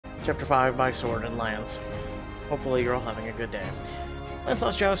Chapter 5 by Sword and Lance. Hopefully you're all having a good day.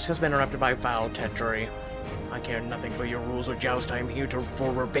 Lancelot's joust has been interrupted by foul treachery. I care nothing for your rules of joust. I am here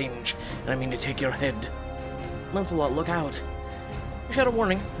for revenge, and I mean to take your head. Lancelot, look out! You shout a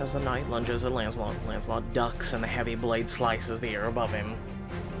warning as the knight lunges at Lancelot. Lancelot ducks, and the heavy blade slices the air above him.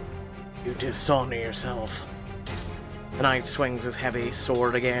 You dishonor yourself. The knight swings his heavy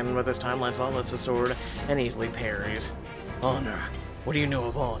sword again, but this time Lancelot lifts his sword and easily parries. Honor. What do you know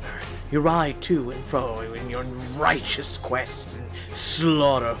of honor? You ride to and fro in your righteous quest and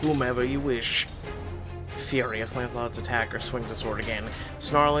slaughter whomever you wish. Furious, Lancelot's attacker swings his sword again,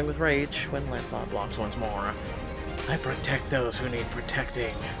 snarling with rage when Lancelot blocks once more. I protect those who need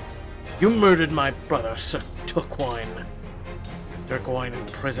protecting. You murdered my brother, Sir Turquoise. Turquoise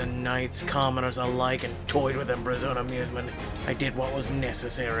imprisoned knights, commoners alike, and toyed with them for his own amusement. I did what was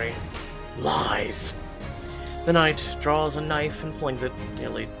necessary. Lies! The knight draws a knife and flings it,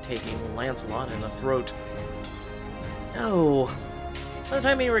 nearly taking Lancelot in the throat. No! By the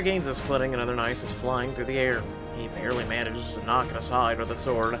time he regains his footing, another knife is flying through the air. He barely manages to knock it aside with a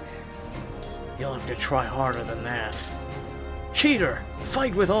sword. You'll have to try harder than that. Cheater!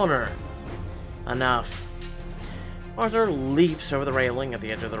 Fight with honor! Enough. Arthur leaps over the railing at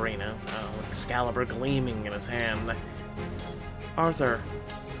the edge of the arena, Excalibur gleaming in his hand. Arthur,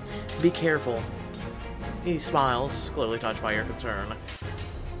 be careful. He smiles, clearly touched by your concern.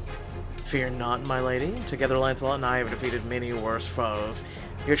 Fear not, my lady. Together Lancelot and I have defeated many worse foes.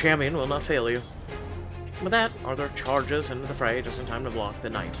 Your champion will not fail you. With that, Arthur charges into the fray just in time to block the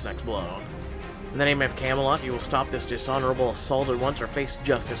knight's next blow. In the name of Camelot, you will stop this dishonorable assault at once or face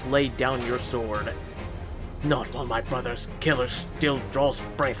justice. Lay down your sword. Not while my brother's killer still draws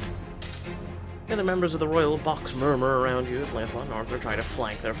breath. The other members of the royal box murmur around you as Lancelot and Arthur try to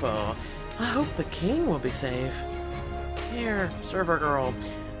flank their foe. I hope the king will be safe. Here, server girl,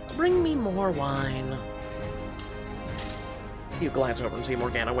 bring me more wine. You glance over and see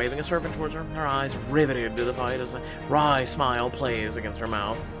Morgana waving a servant towards her, her eyes riveted to the fight as a wry smile plays against her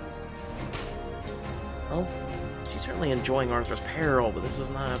mouth. Well, she's certainly enjoying Arthur's peril, but this is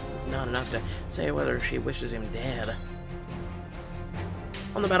not enough to say whether she wishes him dead.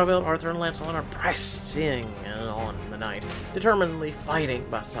 On the battlefield, Arthur and Lancelot are pressing on the knight, determinedly fighting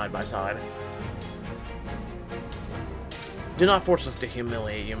side by side. Do not force us to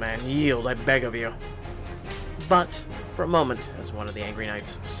humiliate you, man. Yield, I beg of you. But, for a moment, as one of the angry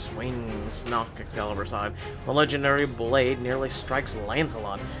knights swings knock Excalibur aside, the legendary blade nearly strikes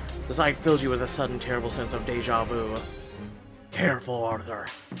Lancelot. The sight fills you with a sudden terrible sense of deja vu. Careful, Arthur.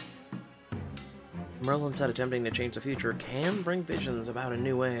 Merlin said attempting to change the future can bring visions about in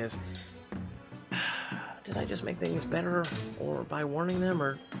new ways. Did I just make things better, or by warning them,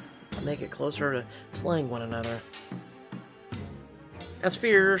 or make it closer to slaying one another? As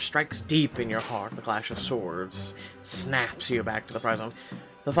fear strikes deep in your heart, the clash of swords snaps you back to the present.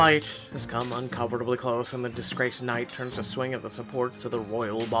 The fight has come uncomfortably close, and the disgraced knight turns to swing at the supports of the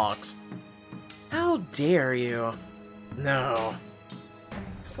royal box. How dare you? No.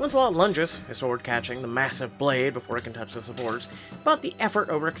 Lancelot lunges, his sword catching the massive blade before it can touch the supports, but the effort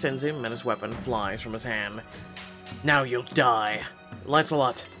overextends him and his weapon flies from his hand. Now you'll die.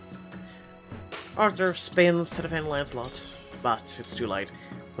 Lancelot. Arthur spins to defend Lancelot, but it's too late.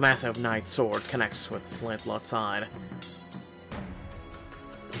 The massive knight's sword connects with Lancelot's side.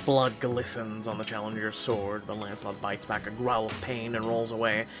 Blood glistens on the challenger's sword, but Lancelot bites back a growl of pain and rolls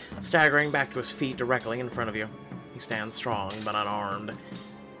away, staggering back to his feet directly in front of you. He stands strong, but unarmed.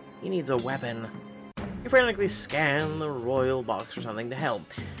 He needs a weapon. You frantically scan the royal box for something to help.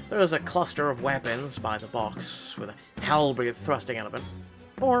 There is a cluster of weapons by the box, with a halberd thrusting out of it,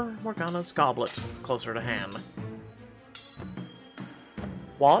 or Morgana's goblet closer to hand.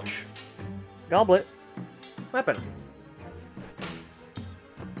 Watch. Goblet. Weapon.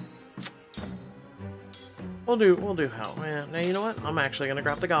 We'll do hell. Yeah, now you know what? I'm actually gonna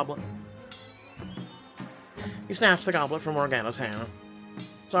grab the goblet. He snaps the goblet from Morgana's hand.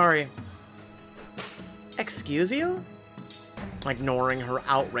 Sorry. Excuse you? Ignoring her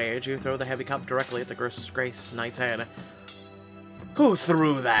outrage, you throw the heavy cup directly at the disgraced knight's head. Who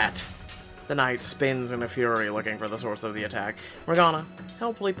threw that? The knight spins in a fury, looking for the source of the attack. Morgana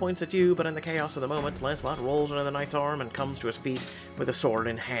helpfully points at you, but in the chaos of the moment, Lancelot rolls into the knight's arm and comes to his feet with a sword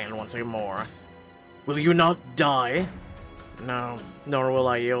in hand once more. Will you not die? No, nor will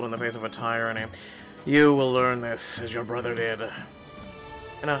I yield in the face of a tyranny. You will learn this, as your brother did.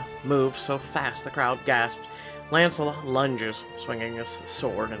 In a move so fast the crowd gasps, Lancelot lunges, swinging his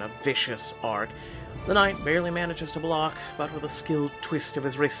sword in a vicious arc. The knight barely manages to block, but with a skilled twist of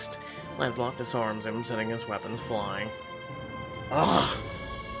his wrist, Lancelot disarms him, sending his weapons flying. Ugh!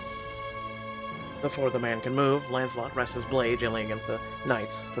 Before the man can move, Lancelot rests his blade gently against the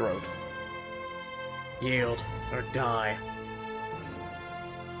knight's throat. Yield, or die.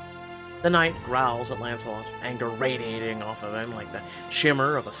 The knight growls at Lancelot, anger radiating off of him like the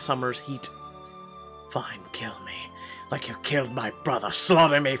shimmer of a summer's heat. Fine, kill me, like you killed my brother.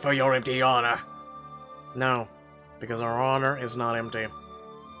 Slaughter me for your empty honor. No, because our honor is not empty.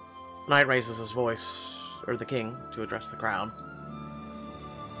 The knight raises his voice, or the king, to address the crowd.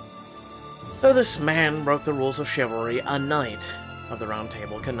 Though this man broke the rules of chivalry, a knight of the Round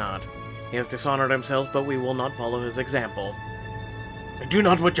Table cannot. He has dishonored himself, but we will not follow his example. I do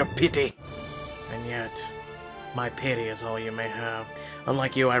not want your pity. And yet, my pity is all you may have.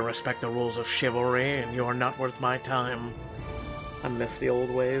 Unlike you, I respect the rules of chivalry, and you are not worth my time. I miss the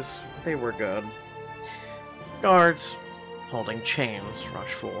old ways. They were good. Guards, holding chains,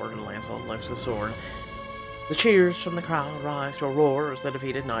 rush forward, and Lancelot lifts his sword. The cheers from the crowd rise to a roar as the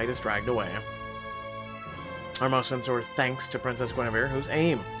defeated knight is dragged away. Our most sincere thanks to Princess Guinevere, whose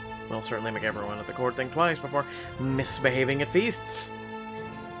aim will certainly make everyone at the court think twice before misbehaving at feasts.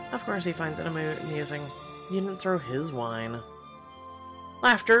 Of course he finds it amusing. You didn't throw his wine.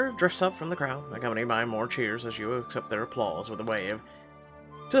 Laughter drifts up from the crowd, accompanied by more cheers as you accept their applause with a wave.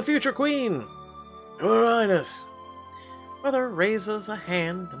 To the future queen! Your Highness! Mother raises a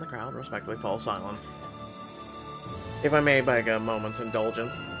hand, and the crowd respectfully falls silent. If I may beg a moment's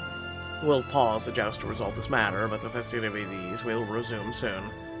indulgence, we'll pause the joust to resolve this matter, but the festivities will resume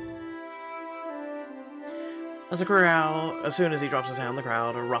soon. As soon as he drops his hand, the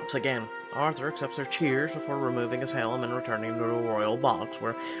crowd erupts again. Arthur accepts their cheers before removing his helm and returning to the royal box,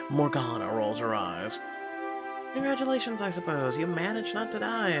 where Morgana rolls her eyes. Congratulations, I suppose. You managed not to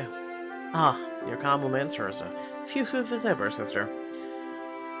die. Ah, your compliments are as effusive as ever, sister.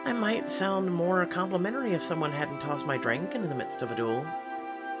 I might sound more complimentary if someone hadn't tossed my drink into the midst of a duel.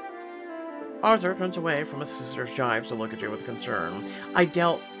 Arthur turns away from his sister's jibes to look at you with concern. I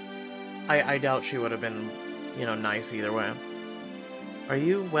doubt she would have been, nice either way. Are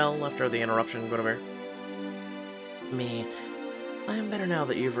you well after the interruption, Guinevere? Me. I am better now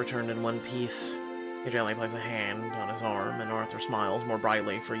that you've returned in one piece. He gently places a hand on his arm, and Arthur smiles more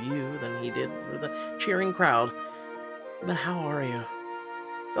brightly for you than he did for the cheering crowd. But how are you?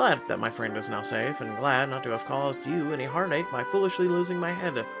 Glad that my friend is now safe, and glad not to have caused you any heartache by foolishly losing my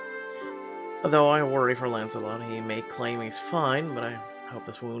head. Though I worry for Lancelot, he may claim he's fine, but I hope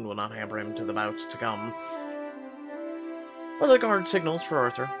this wound will not hamper him to the bouts to come. Well, the guard signals for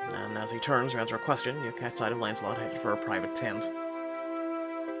Arthur, and as he turns to answer a question, you catch sight of Lancelot headed for a private tent.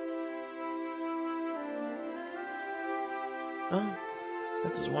 Well,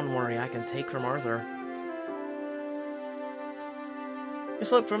 this is one worry I can take from Arthur. You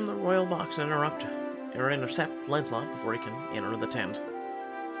slip from the royal box and intercept Lancelot before he can enter the tent.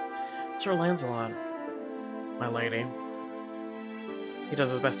 Sir Lancelot, my lady. He does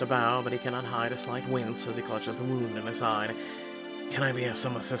his best to bow, but he cannot hide a slight wince as he clutches the wound in his side. Can I be of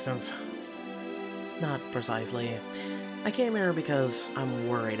some assistance? Not precisely. I came here because I'm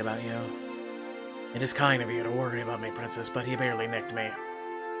worried about you. It is kind of you to worry about me, Princess, but he barely nicked me.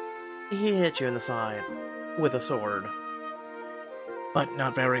 He hit you in the side, with a sword. But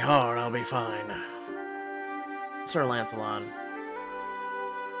not very hard, I'll be fine. Sir Lancelot,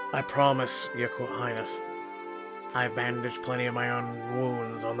 I promise, Your Highness. I've bandaged plenty of my own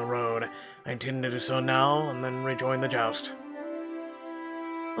wounds on the road. I intend to do so now, and then rejoin the joust.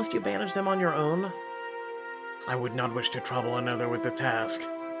 Must you bandage them on your own? I would not wish to trouble another with the task.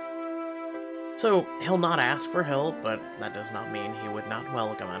 So, he'll not ask for help, but that does not mean he would not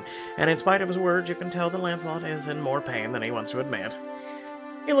welcome it. And in spite of his words, you can tell that Lancelot is in more pain than he wants to admit.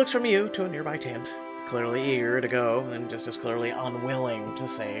 He looks from you to a nearby tent, clearly eager to go, and just as clearly unwilling to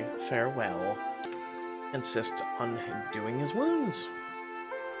say farewell. Insist on doing his wounds.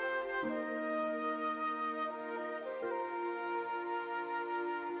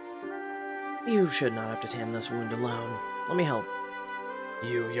 You should not have to tend this wound alone. Let me help.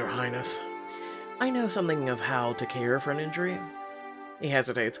 You, Your Highness. I know something of how to care for an injury. He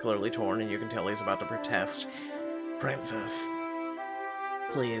hesitates, clearly torn, and you can tell he's about to protest. Princess,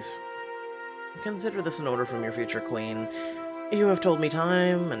 please, consider this an order from your future queen. You have told me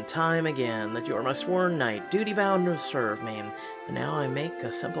time and time again that you are my sworn knight, duty-bound to serve me, and now I make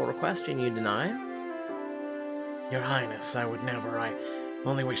a simple request and you deny? Your Highness, I would never. I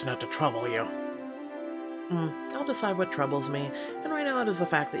only wish not to trouble you. I'll decide what troubles me, and right now it is the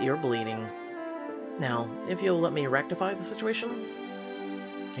fact that you're bleeding. Now, if you'll let me rectify the situation?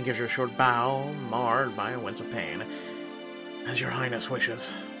 He gives you a short bow, marred by a wince of pain. As Your Highness wishes.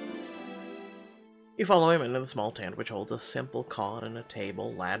 You follow him into the small tent, which holds a simple cot and a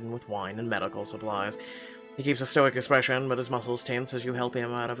table laden with wine and medical supplies. He keeps a stoic expression, but his muscles tense as you help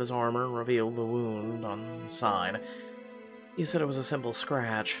him out of his armor and reveal the wound on the side. You said it was a simple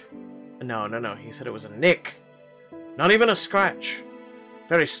scratch. No, he said it was a nick. Not even a scratch.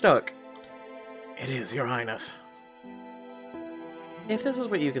 Very stuck. It is, Your Highness. If this is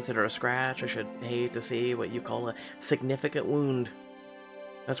what you consider a scratch, I should hate to see what you call a significant wound.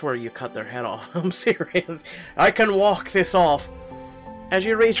 That's where you cut their head off. I'm serious. I can walk this off. As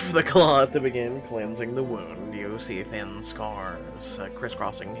you reach for the cloth to begin cleansing the wound, you see thin scars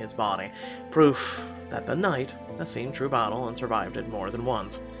crisscrossing his body, proof that the knight has seen true battle and survived it more than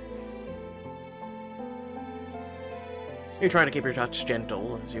once. You try to keep your touch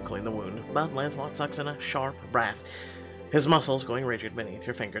gentle as you clean the wound, but Lancelot sucks in a sharp breath, his muscles going rigid beneath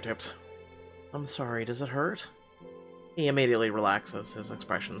your fingertips. I'm sorry, does it hurt? He immediately relaxes, his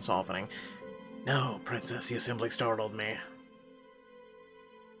expression softening. No, Princess, you simply startled me.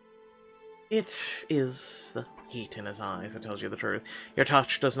 It is the heat in his eyes that tells you the truth. Your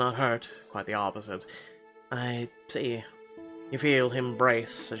touch does not hurt, quite the opposite. I see. You feel him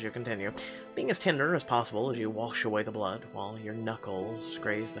brace as you continue, being as tender as possible as you wash away the blood, while your knuckles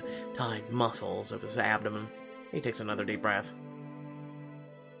graze the tight muscles of his abdomen. He takes another deep breath.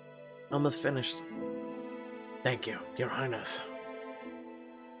 Almost finished. Thank you, Your Highness.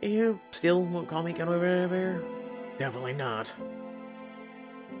 You still won't call me Guinevere? Definitely not.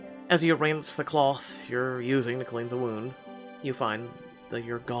 As you rinse the cloth you're using to cleanse the wound, you find that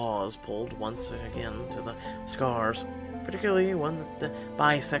your gauze pulled once again to the scars, particularly one that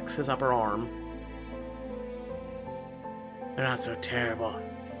bisects his upper arm. They're not so terrible,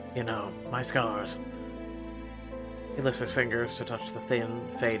 you know, my scars. He lifts his fingers to touch the thin,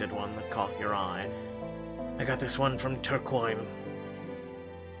 faded one that caught your eye. I got this one from Turquoine.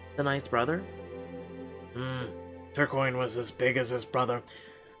 The knight's brother? Turquoine was as big as his brother,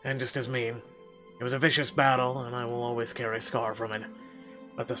 and just as mean. It was a vicious battle, and I will always carry a scar from it.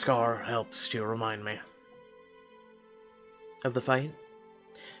 But the scar helps to remind me. Of the fight?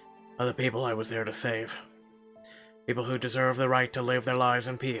 Of the people I was there to save. People who deserve the right to live their lives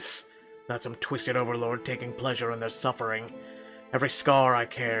in peace, not some twisted overlord taking pleasure in their suffering. Every scar I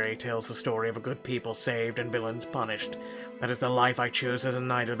carry tells the story of a good people saved and villains punished. That is the life I choose as a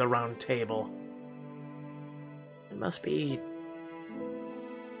knight of the Round Table. It must be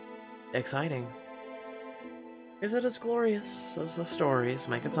exciting. Is it as glorious as the stories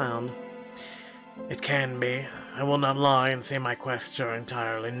make it sound? It can be. I will not lie and say my quests are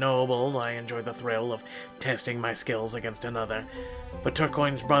entirely noble. I enjoy the thrill of testing my skills against another. But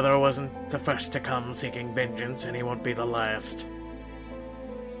Turquoine's brother wasn't the first to come seeking vengeance, and he won't be the last.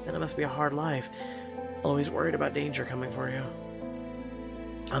 Then it must be a hard life, always worried about danger coming for you.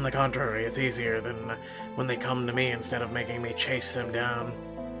 On the contrary, it's easier than when they come to me instead of making me chase them down.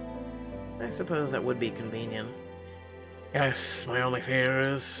 I suppose that would be convenient. Yes, my only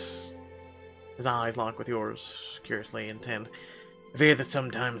fear is... His eyes lock with yours, curiously intent. I fear that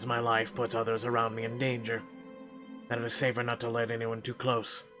sometimes my life puts others around me in danger. That it is safer not to let anyone too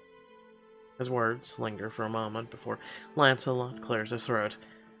close. His words linger for a moment before Lancelot clears his throat.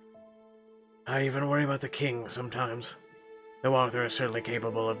 I even worry about the king sometimes, though Arthur is certainly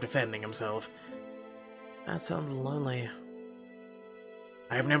capable of defending himself. That sounds lonely.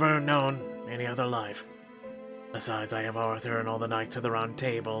 I have never known any other life. Besides, I have Arthur and all the knights of the Round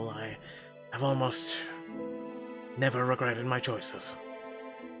Table. I have almost never regretted my choices.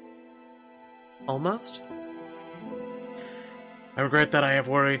 Almost? I regret that I have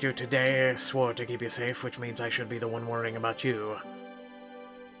worried you today. I swore to keep you safe, which means I should be the one worrying about you.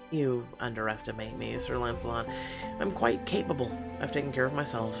 You underestimate me, Sir Lancelot. I'm quite capable of taking care of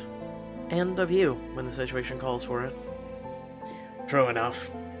myself. And of you, when the situation calls for it. True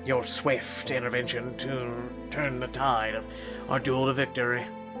enough. Your swift intervention to turn the tide of our duel to victory.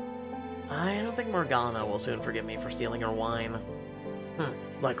 I don't think Morgana will soon forgive me for stealing her wine.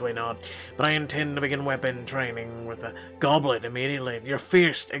 Likely not, but I intend to begin weapon training with a goblet immediately. Your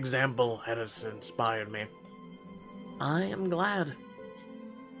fierce example has inspired me. I am glad.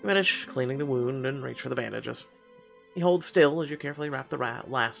 You finish cleaning the wound and reach for the bandages. He holds still as you carefully wrap the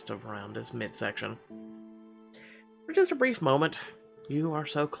last around his midsection. For just a brief moment, you are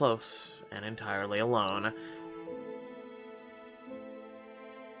so close and entirely alone.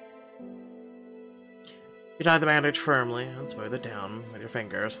 You tie the bandage firmly and smooth it down with your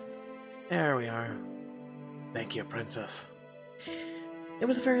fingers. There we are. Thank you, Princess. It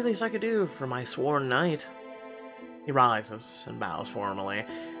was the very least I could do for my sworn knight. He rises and bows formally.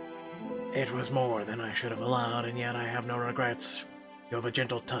 It was more than I should have allowed, and yet I have no regrets. You have a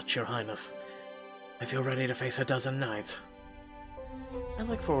gentle touch, Your Highness. I feel ready to face a dozen knights. I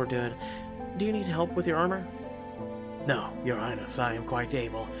look forward to it. Do you need help with your armor? No, Your Highness, I am quite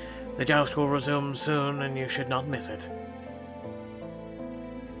able. The joust will resume soon, and you should not miss it.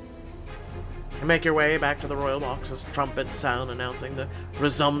 You make your way back to the royal box as trumpets sound announcing the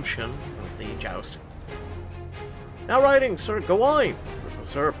resumption of the joust. Now riding, Sir Gawain versus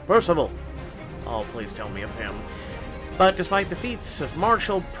Sir Percival. Oh, please tell me it's him. But despite the feats of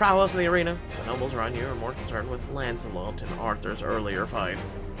martial prowess in the arena, the nobles around you are more concerned with Lancelot and Arthur's earlier fight.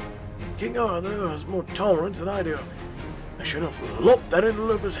 King Arthur has more tolerance than I do. I should have lopped that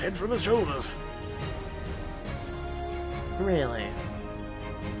interloper's head from his shoulders. Really?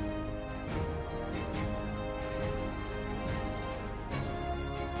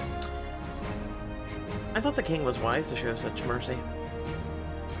 I thought the king was wise to show such mercy.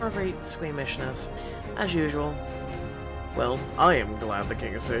 Or great squeamishness, as usual. Well, I am glad the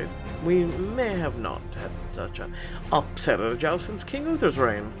king is safe. We may have not had such an upset at a joust since King Uther's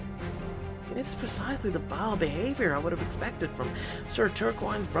reign. It's precisely the vile behavior I would have expected from Sir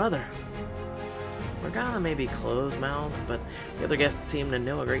Turquoine's brother. Morgana may be close-mouthed, but the other guests seem to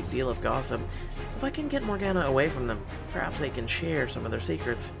know a great deal of gossip. If I can get Morgana away from them, perhaps they can share some of their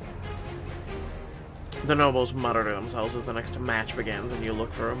secrets. The nobles mutter to themselves as the next match begins, and you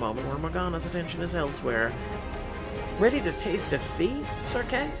look for a moment where Morgana's attention is elsewhere. Ready to taste defeat, Sir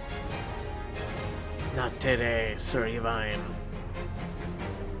Kay? Not today, Sir Yvain.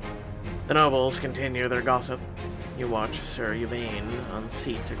 The nobles continue their gossip. You watch Sir Yvain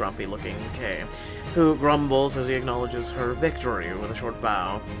unseat a grumpy-looking Kay, who grumbles as he acknowledges her victory with a short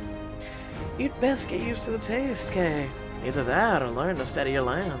bow. You'd best get used to the taste, Kay. Either that or learn to steady your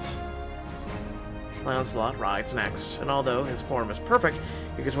lance. Lancelot rides next, and although his form is perfect,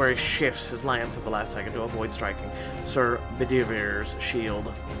 you can swear he shifts his lance at the last second to avoid striking Sir Bedivere's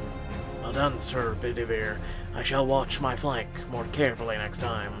shield. Well done, Sir Bedivere. I shall watch my flank more carefully next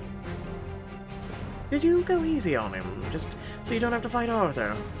time. Did you go easy on him, just so you don't have to fight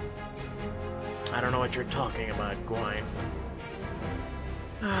Arthur? I don't know what you're talking about, Gawain.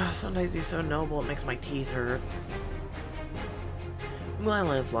 Sometimes he's so noble it makes my teeth hurt. I'm glad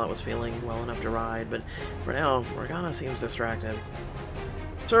Lancelot was feeling well enough to ride, but for now, Morgana seems distracted.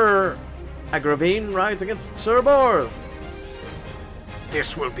 Sir Agravain rides against Sir Bors.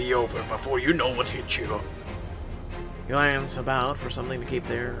 This will be over before you know what hit you. He glance about for something to keep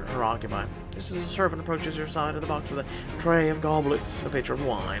her occupied. Just as a servant approaches your side of the box with a tray of goblets and a pitcher of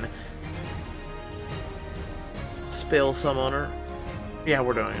wine. Spill some on her. Yeah,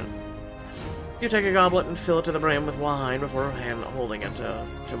 we're doing it. You take a goblet and fill it to the brim with wine before holding it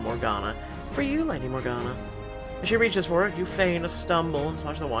to Morgana. For you, Lady Morgana. As she reaches for it, you feign a stumble and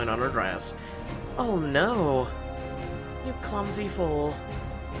splash the wine on her dress. Oh no! You clumsy fool.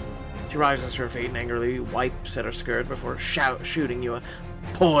 She rises to her feet and angrily wipes at her skirt before shooting you a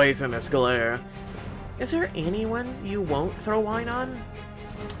poisonous glare. Is there anyone you won't throw wine on?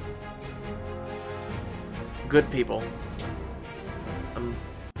 Good people. I'm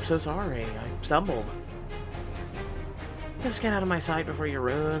so sorry. I stumbled. Just get out of my sight before you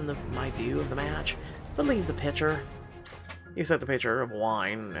ruin my view of the match. But leave the pitcher. You set the pitcher of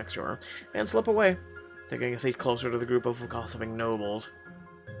wine next to her and slip away, taking a seat closer to the group of gossiping nobles.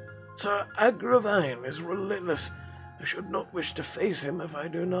 Sir Agravain is relentless. I should not wish to face him if I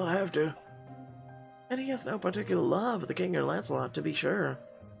do not have to. And he has no particular love for the King or Lancelot, to be sure.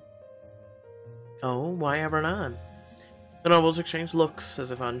 Oh, why ever not? The nobles exchange looks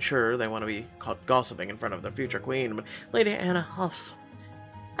as if unsure they want to be caught gossiping in front of their future queen, but Lady Anna huffs.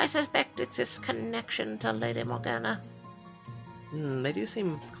 I suspect it's his connection to Lady Morgana. They do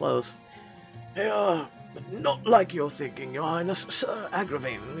seem close. They are, but not like you're thinking, Your Highness. Sir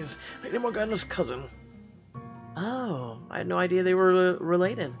Agravain is Lady Morgana's cousin. Oh, I had no idea they were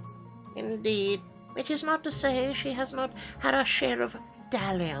related. Indeed, which is not to say she has not had a share of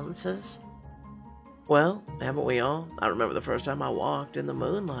dalliances. Well, haven't we all? I remember the first time I walked in the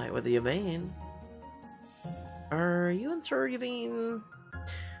moonlight with Yvain. Are you and Sir Yvain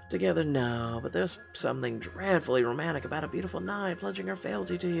together? No, but there's something dreadfully romantic about a beautiful night pledging her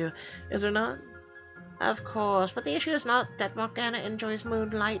fealty to you, is there not? Of course, but the issue is not that Morgana enjoys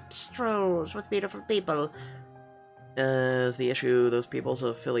moonlight strolls with beautiful people. Is the issue those people's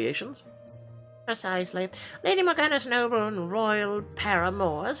affiliations? Precisely. Lady Morgana's noble and royal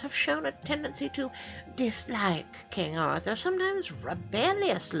paramours have shown a tendency to dislike King Arthur, sometimes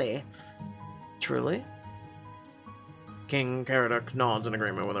rebelliously. Truly? King Caradoc nods in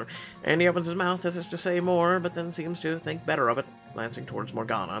agreement with her, and he opens his mouth as if to say more, but then seems to think better of it, glancing towards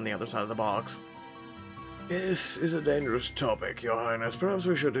Morgana on the other side of the box. This is a dangerous topic, Your Highness. Perhaps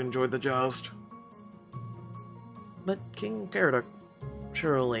we should enjoy the joust. But King Caradoc,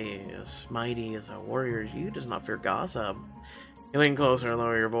 surely as mighty as a warrior as you, does not fear gossip. You lean closer and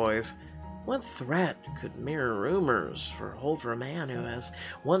lower your voice. What threat could mere rumors hold for a man who has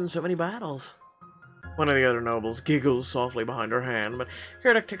won so many battles? One of the other nobles giggles softly behind her hand, but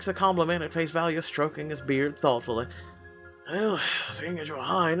Caradoc takes the compliment at face value, stroking his beard thoughtfully. Well, seeing as your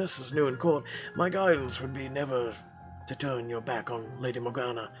highness is new in court, my guidance would be never to turn your back on Lady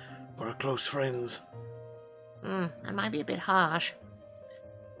Morgana or her close friends. That might be a bit harsh.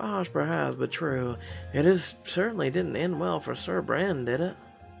 Harsh perhaps, but true. Certainly didn't end well for Sir Bran, did it?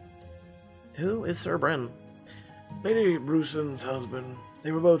 Who is Sir Bran? Lady Bruson's husband.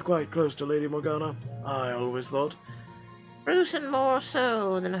 They were both quite close to Lady Morgana, I always thought. Bruson more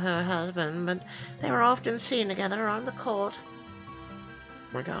so than her husband, but they were often seen together around the court.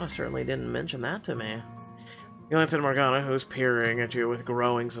 Morgana certainly didn't mention that to me. You glance at Morgana, who's peering at you with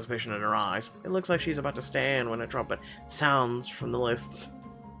growing suspicion in her eyes. It looks like she's about to stand when a trumpet sounds from the lists.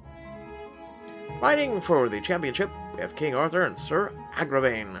 Fighting for the championship, we have King Arthur and Sir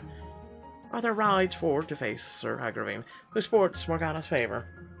Agravain. Arthur rides forward to face Sir Agravain, who sports Morgana's favor.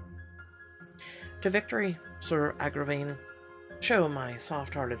 To victory, Sir Agravain. Show my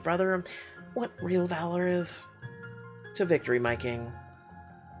soft-hearted brother what real valor is. To victory, my king.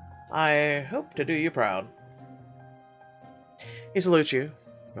 I hope to do you proud. He salutes you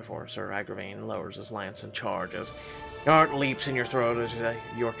before Sir Agravain lowers his lance and charges. Your heart leaps in your throat as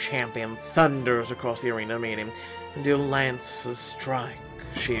your champion thunders across the arena to meet him, and your lances strike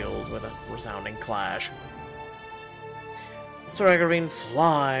shield with a resounding clash. Sir Agravain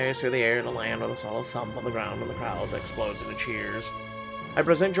flies through the air to land with a solid thump on the ground, and the crowd explodes into cheers. I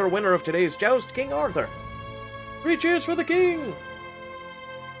present your winner of today's joust, King Arthur. 3 cheers for the king!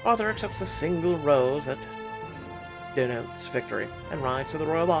 Arthur accepts a single rose that denotes victory and rides to the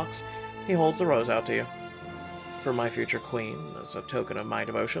royal box. He holds the rose out to you. For my future queen, as a token of my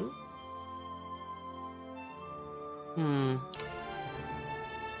devotion. I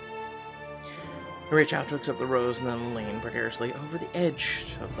reach out to accept the rose and then lean precariously over the edge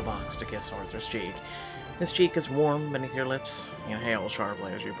of the box to kiss Arthur's cheek. His cheek is warm beneath your lips. You inhale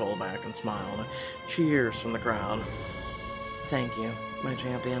sharply as you pull back and smile. Cheers from the crowd. Thank you, my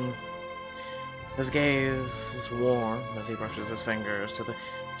champion. His gaze is warm as he brushes his fingers to the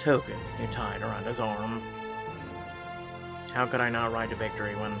token you tied around his arm. How could I not ride to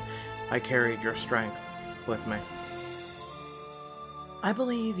victory when I carried your strength with me? I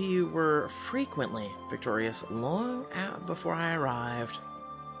believe you were frequently victorious long before I arrived.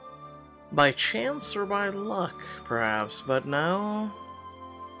 By chance or by luck, perhaps, but now...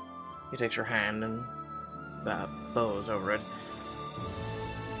 He takes your hand and bows over it.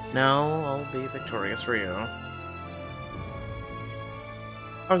 Now I'll be victorious for you.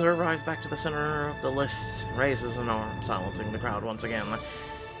 Arthur rides back to the center of the lists, raises an arm, silencing the crowd once again.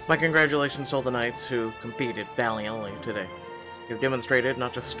 My congratulations to all the knights who competed valiantly today. You've demonstrated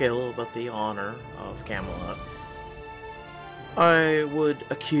not just skill, but the honor of Camelot. I would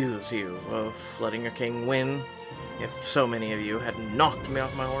accuse you of letting a king win, if so many of you had knocked me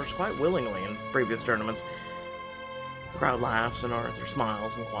off my horse quite willingly in previous tournaments. The crowd laughs, and Arthur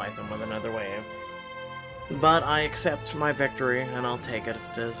smiles and quiets them with another wave. But I accept my victory, and I'll take it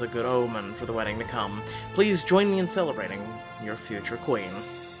as a good omen for the wedding to come. Please join me in celebrating your future queen.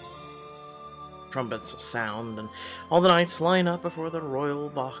 Trumpets sound, and all the knights line up before the royal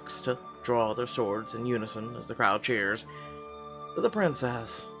box to draw their swords in unison as the crowd cheers. To the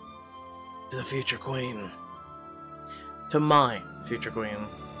princess. To the future queen. To my future queen.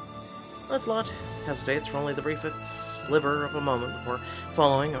 Lancelot hesitates for only the briefest sliver of a moment before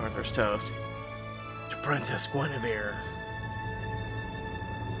following Arthur's toast. To Princess Guinevere.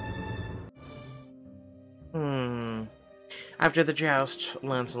 After the joust,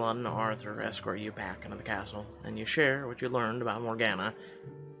 Lancelot and Arthur escort you back into the castle, and you share what you learned about Morgana.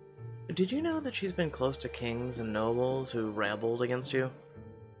 Did you know that she's been close to kings and nobles who rebelled against you?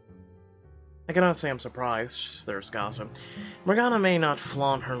 I cannot say I'm surprised there's gossip. Morgana may not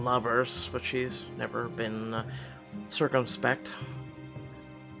flaunt her lovers, but she's never been circumspect.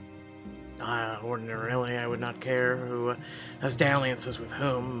 Ordinarily, I would not care who has dalliances with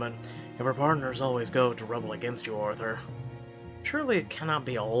whom, but if her partners always go to rebel against you, Arthur. Surely it cannot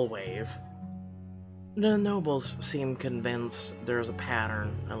be always. The nobles seem convinced there's a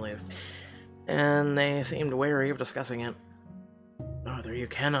pattern, at least, and they seemed wary of discussing it. Arthur, you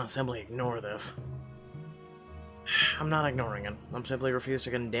cannot simply ignore this. I'm not ignoring it. I'm simply refused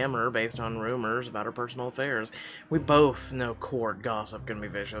to condemn her based on rumors about her personal affairs. We both know court gossip can be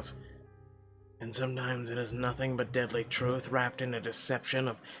vicious. And sometimes it is nothing but deadly truth wrapped in a deception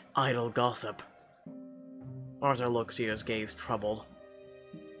of idle gossip. Arthur looks to you, his gaze troubled.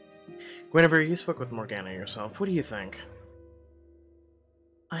 Guinevere, you spoke with Morgana yourself. What do you think?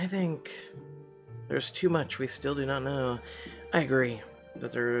 I think there's too much we still do not know. I agree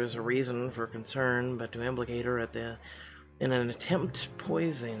that there is a reason for concern, but to implicate her in an attempt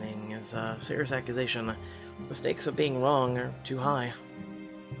poisoning is a serious accusation. The stakes of being wrong are too high.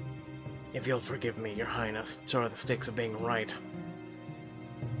 If you'll forgive me, Your Highness, so are the stakes of being right.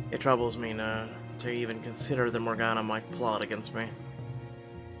 It troubles me to even consider that Morgana might plot against me.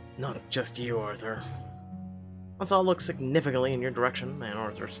 Not just you, Arthur. Let's all look significantly in your direction, and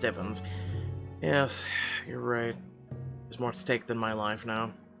Arthur stiffens. Yes, you're right. There's more at stake than my life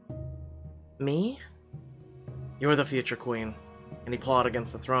now. Me? You're the future queen. Any plot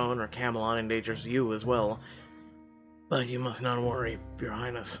against the throne or Camelot endangers you as well. But you must not worry, Your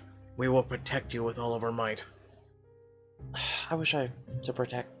Highness. We will protect you with all of our might. I wish I to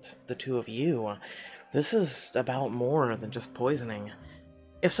protect the two of you. This is about more than just poisoning.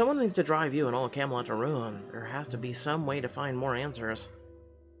 If someone needs to drive you and all of Camelot to ruin, there has to be some way to find more answers.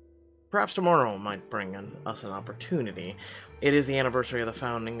 Perhaps tomorrow might bring us an opportunity. It is the anniversary of the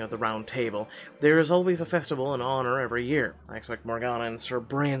founding of the Round Table. There is always a festival in honor every year. I expect Morgana and Sir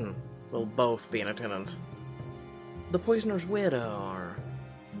Bryn will both be in attendance. The poisoner's widow, or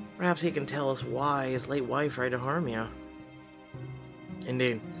perhaps he can tell us why his late wife tried to harm you.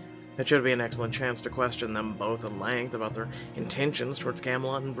 Indeed. It should be an excellent chance to question them both at length about their intentions towards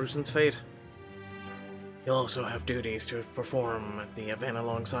Camelot and Bruson's fate. You'll also have duties to perform at the event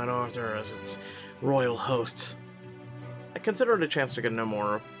alongside Arthur as its royal hosts. I consider it a chance to get to know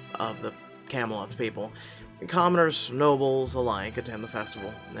more of the Camelot's people. Commoners, nobles alike attend the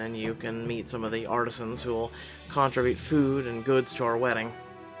festival, and you can meet some of the artisans who will contribute food and goods to our wedding.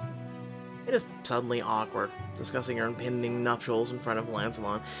 It is suddenly awkward, discussing your impending nuptials in front of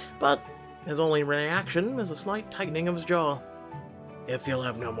Lancelot, but his only reaction is a slight tightening of his jaw. If you'll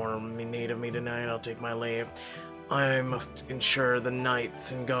have no more need of me tonight, I'll take my leave. I must ensure the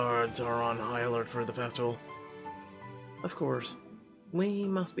knights and guards are on high alert for the festival. Of course. We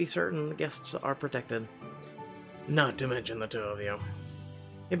must be certain the guests are protected. Not to mention the two of you.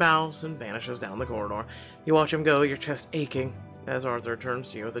 He bows and vanishes down the corridor. You watch him go, your chest aching, as Arthur turns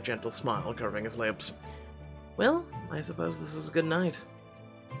to you with a gentle smile curving his lips. Well, I suppose this is a good night.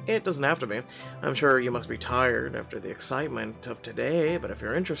 It doesn't have to be. I'm sure you must be tired after the excitement of today, but if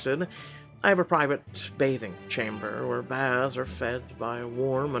you're interested, I have a private bathing chamber where baths are fed by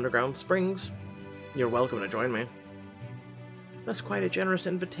warm underground springs. You're welcome to join me. That's quite a generous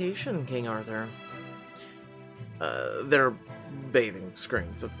invitation, King Arthur. They're bathing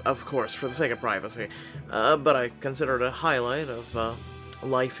screens, of course, for the sake of privacy, but I consider it a highlight of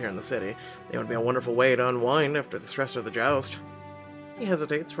life here in the city. It would be a wonderful way to unwind after the stress of the joust. He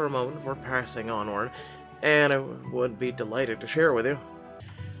hesitates for a moment before passing onward, and I would be delighted to share with you.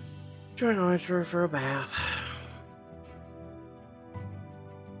 Join Arthur for a bath.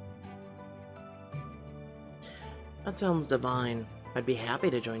 That sounds divine. I'd be happy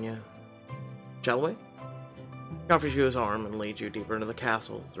to join you. Shall we? He offers you his arm and leads you deeper into the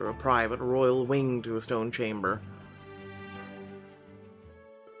castle, through a private royal wing to a stone chamber.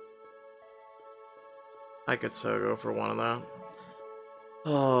 I could so go for one of that.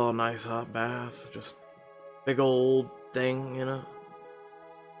 Oh, nice hot bath. Just big old thing, you know?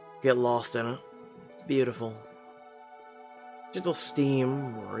 Get lost in it. It's beautiful. Gentle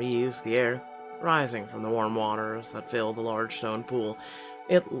steam breathes the air, rising from the warm waters that fill the large stone pool.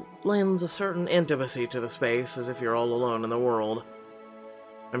 It lends a certain intimacy to the space, as if you're all alone in the world.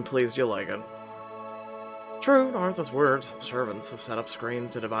 I'm pleased you like it. True, in Arthur's words, servants have set up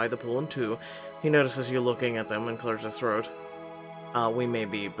screens to divide the pool in two. He notices you looking at them and clears his throat. We may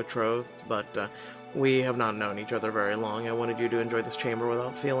be betrothed, but we have not known each other very long. I wanted you to enjoy this chamber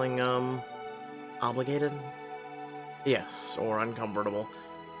without feeling, obligated? Yes, or uncomfortable.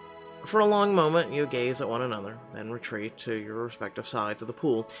 For a long moment, you gaze at one another, then retreat to your respective sides of the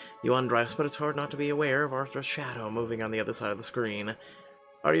pool. You undress, but it's hard not to be aware of Arthur's shadow moving on the other side of the screen.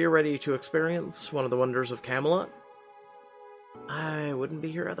 Are you ready to experience one of the wonders of Camelot? I wouldn't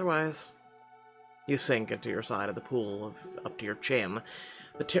be here otherwise. You sink into your side of the pool, up to your chin.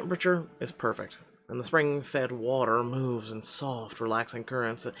 The temperature is perfect, and the spring-fed water moves in soft, relaxing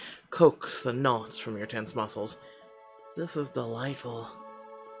currents that coax the knots from your tense muscles. This is delightful.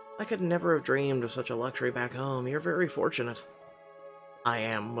 I could never have dreamed of such a luxury back home. You're very fortunate. I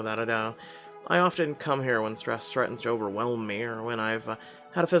am, without a doubt. I often come here when stress threatens to overwhelm me, or when I've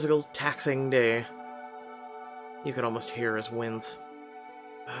had a physical, taxing day. You could almost hear his wince.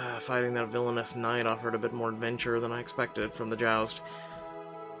 Fighting that villainous knight offered a bit more adventure than I expected from the joust.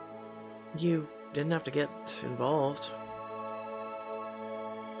 You didn't have to get involved.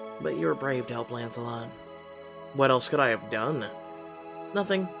 But you were brave to help Lancelot. What else could I have done?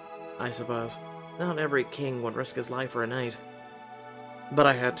 Nothing, I suppose. Not every king would risk his life for a knight. But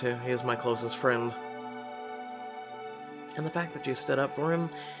I had to. He is my closest friend. And the fact that you stood up for him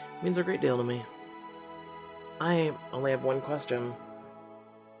means a great deal to me. I only have one question.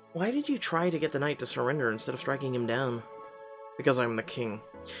 Why did you try to get the knight to surrender instead of striking him down? Because I'm the king.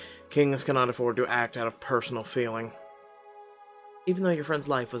 Kings cannot afford to act out of personal feeling. Even though your friend's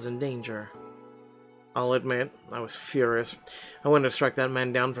life was in danger. I'll admit, I was furious. I wanted to strike that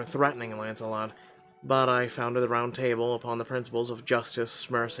man down for threatening Lancelot. But I founded the Round Table upon the principles of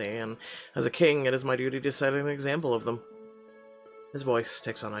justice, mercy, and as a king, it is my duty to set an example of them. His voice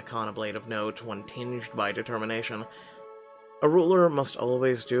takes on a contemplative note, one tinged by determination. A ruler must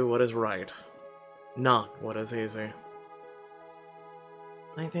always do what is right, not what is easy.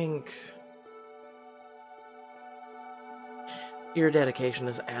 I think your dedication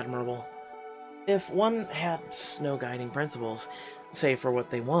is admirable. If one had no guiding principles, save for what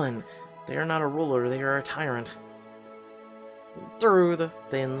they won, they are not a ruler, they are a tyrant. Through the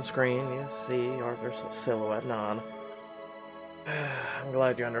thin screen, you see Arthur's silhouette nod. I'm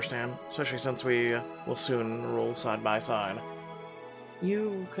glad you understand, especially since we will soon rule side by side.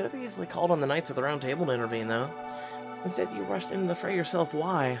 You could have easily called on the Knights of the Round Table to intervene, though. Instead, you rushed into the fray yourself.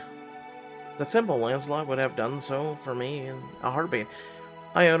 Why? That's simple. Lancelot would have done so for me in a heartbeat.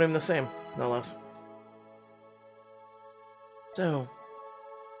 I owed him the same, no less. So,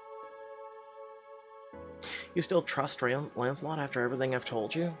 you still trust Lancelot after everything I've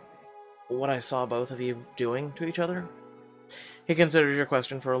told you? What I saw both of you doing to each other? He considered your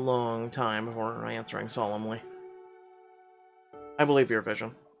question for a long time before answering solemnly. I believe your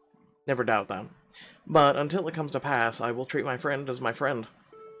vision. Never doubt that. But until it comes to pass, I will treat my friend as my friend.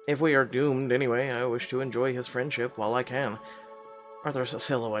 If we are doomed anyway, I wish to enjoy his friendship while I can. Arthur's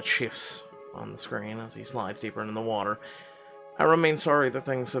silhouette shifts on the screen as he slides deeper into the water. I remain sorry that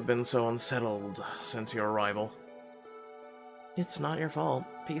things have been so unsettled since your arrival. It's not your fault.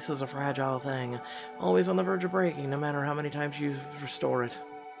 Peace is a fragile thing, always on the verge of breaking, no matter how many times you restore it.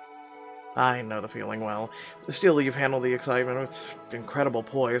 I know the feeling well. Still, you've handled the excitement with incredible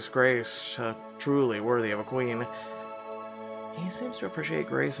poise, grace, truly worthy of a queen. He seems to appreciate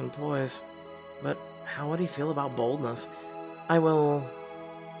grace and poise, but how would he feel about boldness? I will...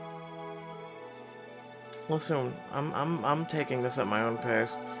 Listen, I'm taking this at my own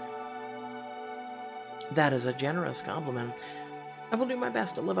pace. That is a generous compliment. I will do my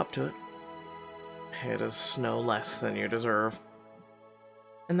best to live up to it. It is no less than you deserve.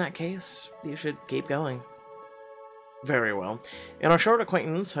 In that case, you should keep going. Very well. In our short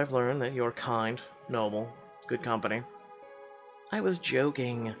acquaintance, I've learned that you're kind, noble, good company. I was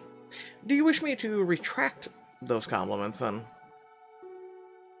joking. Do you wish me to retract those compliments, then?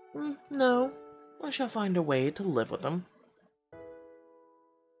 No. I shall find a way to live with them.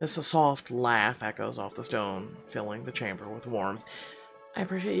 As a soft laugh echoes off the stone, filling the chamber with warmth. I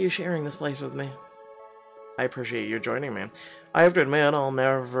appreciate you sharing this place with me. I appreciate you joining me. I have to admit,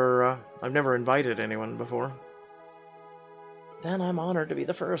 I've never invited anyone before. Then I'm honored to be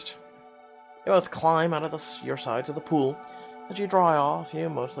the first. You both climb out of your sides of the pool. As you dry off, you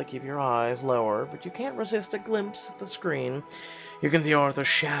mostly keep your eyes lower, but you can't resist a glimpse at the screen. You can see Arthur's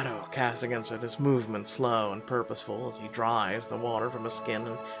shadow cast against it, his movement slow and purposeful as he dries the water from his skin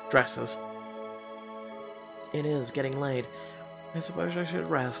and dresses. It is getting late. I suppose I should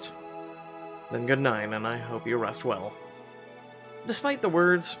rest. Then good night, and I hope you rest well. Despite the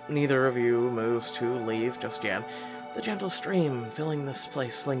words, neither of you moves to leave just yet. The gentle stream filling this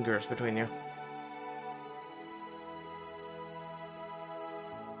place lingers between you.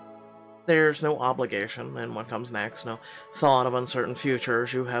 There's no obligation in what comes next, no thought of uncertain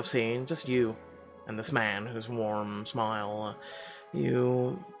futures you have seen, just you and this man whose warm smile,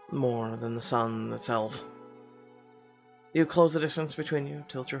 you more than the sun itself. You close the distance between you,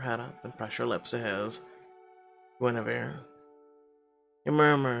 tilt your head up, and press your lips to his. Guinevere. He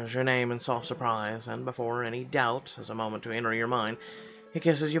murmurs your name in soft surprise, and before any doubt has a moment to enter your mind, he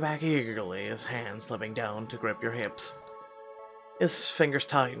kisses you back eagerly, his hand slipping down to grip your hips. His fingers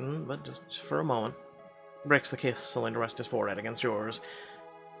tighten, but just for a moment. Breaks the kiss, only to rest his forehead against yours.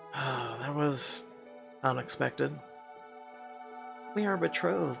 Ah, that was unexpected. We are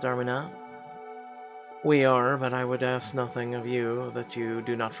betrothed, are we not? We are, but I would ask nothing of you that you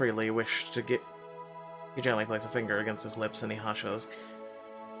do not freely wish to get... You gently place a finger against his lips, and he hushes.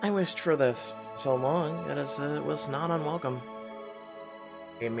 I wished for this so long, that it was not unwelcome.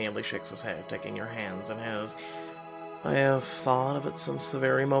 He immediately shakes his head, taking your hands in his. I have thought of it since the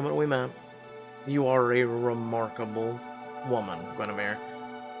very moment we met. You are a remarkable woman, Guinevere.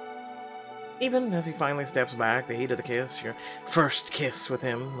 Even as he finally steps back, the heat of the kiss, your first kiss with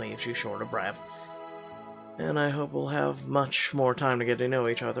him, leaves you short of breath. And I hope we'll have much more time to get to know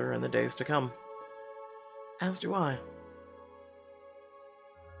each other in the days to come. As do I.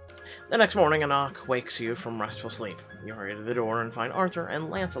 The next morning, a knock wakes you from restful sleep. You hurry to the door and find Arthur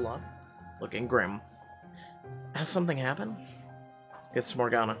and Lancelot, looking grim. Has something happened? It's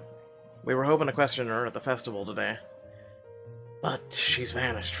Morgana. We were hoping to question her at the festival today, but she's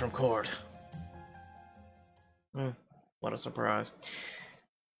vanished from court. What a surprise.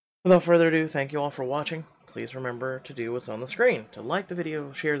 Without further ado, thank you all for watching. Please remember to do what's on the screen. To like the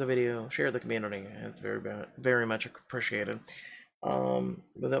video, share the community. It's very much appreciated.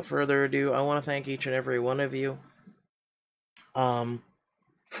 Without further ado, I want to thank each and every one of you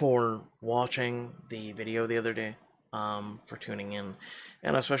for watching the video the other day, for tuning in,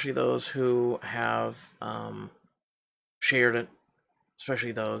 and especially those who have shared it,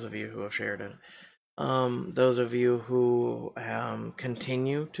 especially those of you who have shared it. Those of you who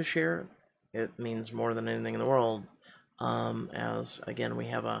continue to share it, it means more than anything in the world, as again we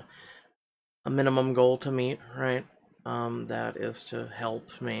have a minimum goal to meet, right? That is to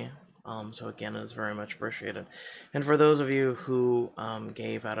help me. So again, it is very much appreciated. And for those of you who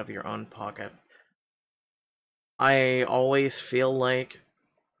gave out of your own pocket, I always feel like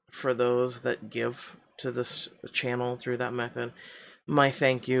for those that give to this channel through that method, my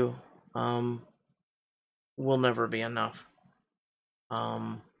thank you will never be enough.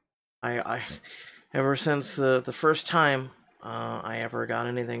 I ever since the first time I ever got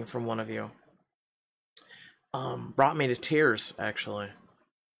anything from one of you, brought me to tears, actually,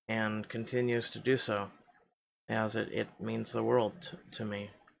 and continues to do so, as it means the world to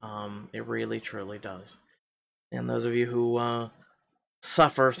me. It really, truly does. And those of you who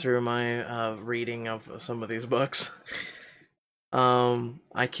suffer through my reading of some of these books,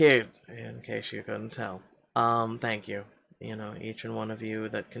 I kid, in case you couldn't tell. Thank you. You know, each and one of you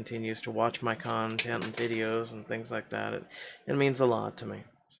that continues to watch my content and videos and things like that, it means a lot to me.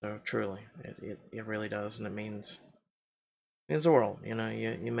 So truly, it really does, and it means the world. You know,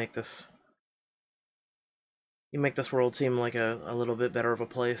 you make this world seem like a little bit better of a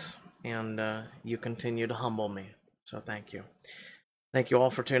place, and you continue to humble me. So thank you. Thank you all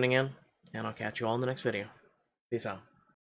for tuning in, and I'll catch you all in the next video. Peace out.